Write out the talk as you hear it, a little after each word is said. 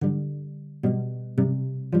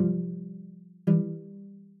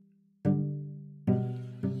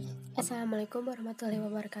Assalamualaikum warahmatullahi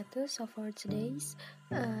wabarakatuh. So for today's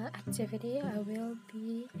activity, I will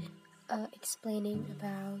be explaining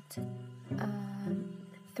about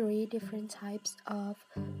three different types of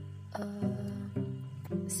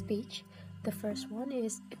speech. The first one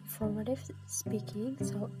is informative speaking.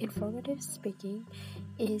 So informative speaking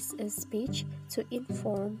is a speech to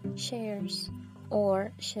inform, shares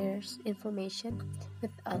information with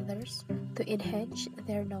others to enhance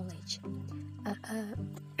their knowledge.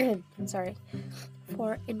 I'm sorry.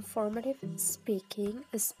 For informative speaking,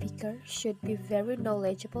 a speaker should be very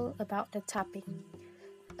knowledgeable about the topic.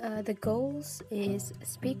 The goals is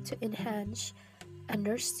speak to enhance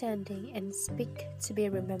understanding and speak to be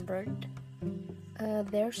remembered.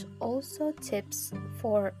 There's also tips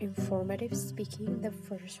for informative speaking. The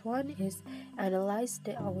first one is analyze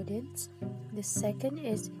the audience. The second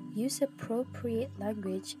is use appropriate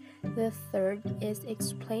language. The third is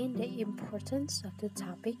explain the importance of the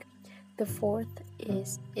topic. The fourth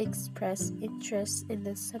is express interest in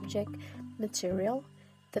the subject material.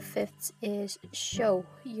 The fifth is show.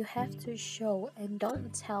 You have to show and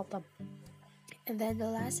don't tell them. And then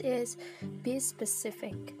the last is be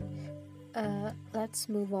specific. Let's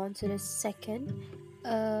move on to the second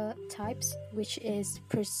types, which is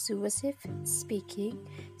persuasive speaking.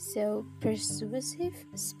 So persuasive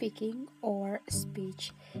speaking or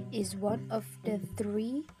speech is one of the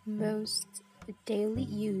three most daily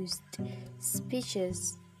used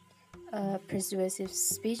speeches. Persuasive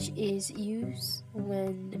speech is used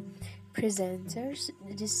when presenters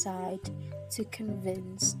decide to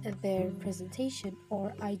convince their presentation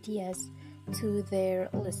or ideas to their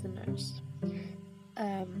listeners.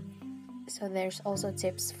 So there's also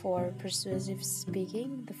tips for persuasive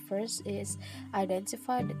speaking. The first is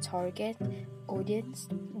identify the target audience.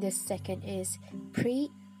 The second is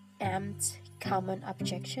preempt common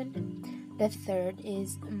objection. The third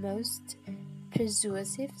is most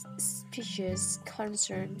persuasive speeches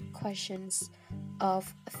concern questions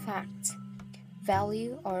of fact,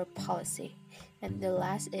 value, or policy. And the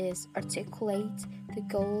last is articulate the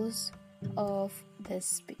goals of the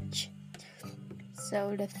speech.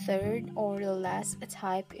 So the third or the last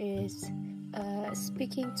type is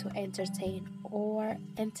speaking to entertain or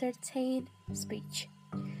entertain speech.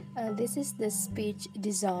 This is the speech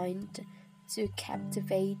designed to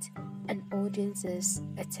captivate an audience's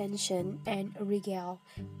attention and regale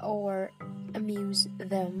or amuse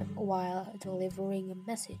them while delivering a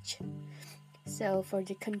message. So for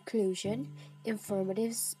the conclusion,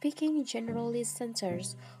 informative speaking generally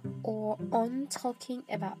centers on talking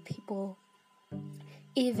about people,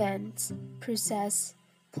 events, process,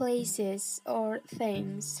 places, or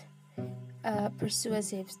things.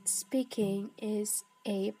 Persuasive speaking is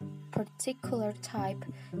a particular type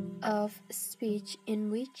of speech in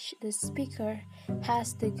which the speaker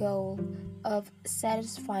has the goal of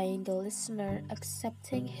satisfying the listener,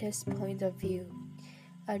 accepting his point of view.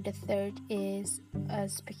 The third is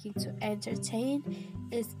speaking to entertain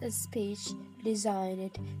is a speech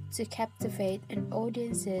designed to captivate an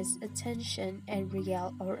audience's attention and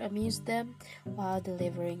regale or amuse them while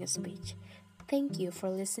delivering a speech. Thank you for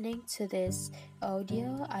listening to this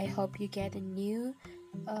audio. I hope you get a new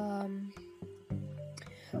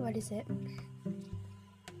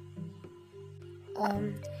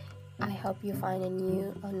I hope you find a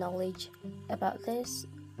new knowledge about this.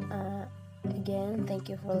 Again, thank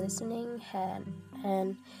you for listening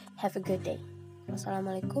and have a good day.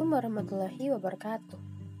 Wassalamualaikum warahmatullahi wabarakatuh.